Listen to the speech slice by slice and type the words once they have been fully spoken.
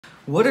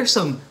what are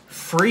some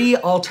free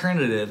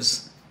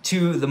alternatives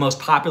to the most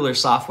popular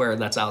software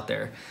that's out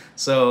there?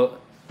 So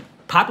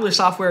popular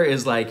software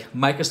is like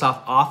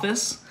Microsoft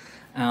Office.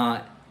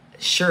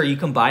 Sure, you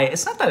can buy it.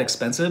 It's not that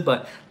expensive,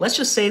 but let's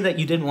just say that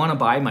you didn't want to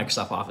buy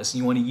Microsoft Office and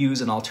you want to use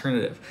an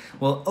alternative.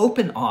 Well,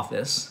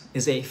 OpenOffice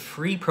is a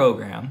free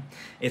program.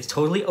 It's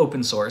totally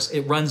open source.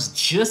 It runs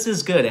just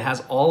as good. It has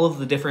all of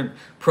the different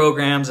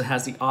programs. It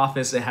has the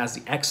Office, it has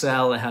the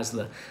Excel, it has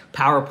the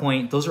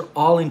PowerPoint. Those are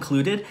all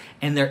included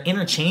and they're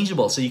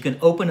interchangeable. So you can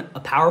open a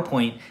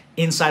PowerPoint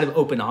inside of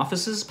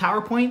OpenOffice's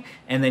PowerPoint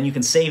and then you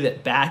can save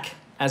it back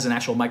as an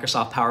actual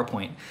Microsoft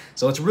PowerPoint.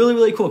 So it's really,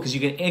 really cool because you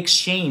can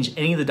exchange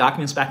any of the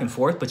documents back and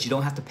forth, but you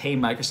don't have to pay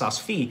Microsoft's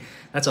fee.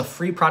 That's a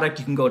free product.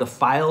 You can go to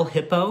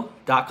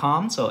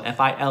filehippo.com, so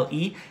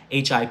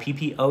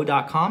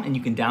FILEHIPPO.com, and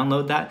you can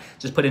download that.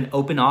 Just put in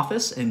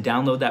OpenOffice and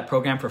download that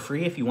program for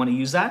free if you want to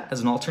use that as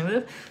an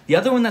alternative. The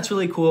other one that's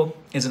really cool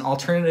is an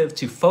alternative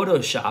to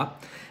Photoshop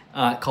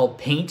called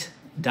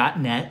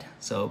paint.net,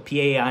 so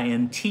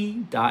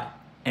PAINT.net.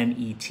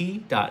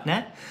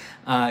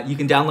 You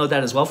can download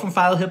that as well from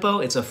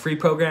FileHippo. It's a free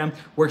program,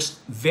 works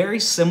very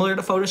similar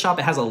to Photoshop.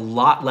 It has a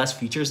lot less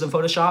features than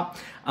Photoshop.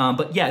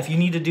 But yeah, if you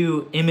need to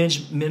do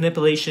image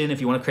manipulation,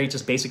 if you want to create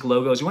just basic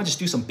logos, you want to just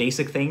do some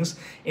basic things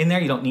in there,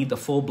 you don't need the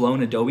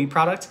full-blown Adobe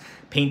product,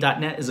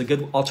 Paint.net is a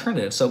good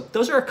alternative. So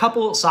those are a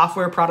couple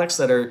software products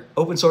that are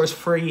open source,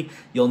 free.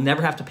 You'll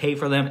never have to pay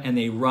for them, and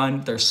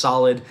they're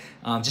solid.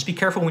 Just be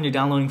careful when you're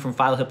downloading from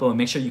FileHippo and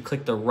make sure you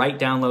click the right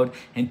download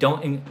and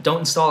don't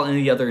install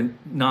any other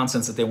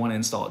nonsense that they want to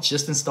install.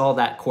 Just install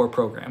that core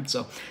program.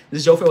 So this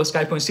is Joe with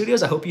SkyPoint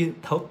Studios. I hope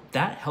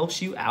that helps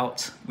you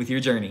out with your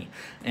journey.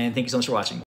 And thank you so much for watching.